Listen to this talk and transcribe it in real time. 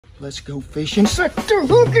Let's go fishing. Set the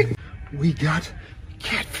hook. We got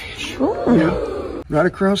catfish. Now, right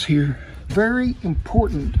across here. Very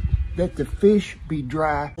important that the fish be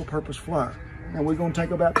dry, all-purpose flour. And we're gonna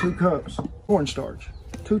take about 2 cups cornstarch,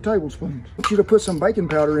 2 tablespoons. I want you to put some baking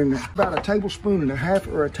powder in there. About 1.5 tablespoons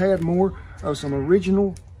or a tad more of some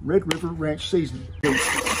original Red River Ranch seasoning.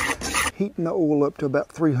 Heating the oil up to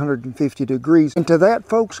about 350 degrees. And to that,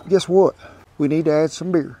 folks, guess what? We need to add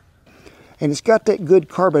some beer. And it's got that good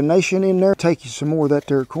carbonation in there. Take you some more of that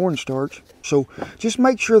there cornstarch. So just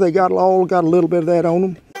make sure they all got a little bit of that on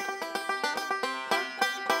them.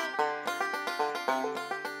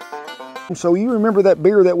 So you remember that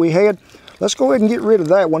beer that we had? Let's go ahead and get rid of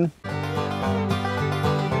that one.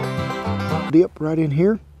 Dip right in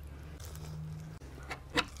here.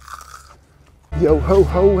 Yo ho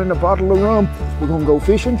ho and a bottle of rum. We're gonna go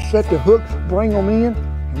fishing, set the hook, bring them in,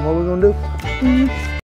 and what we're gonna do?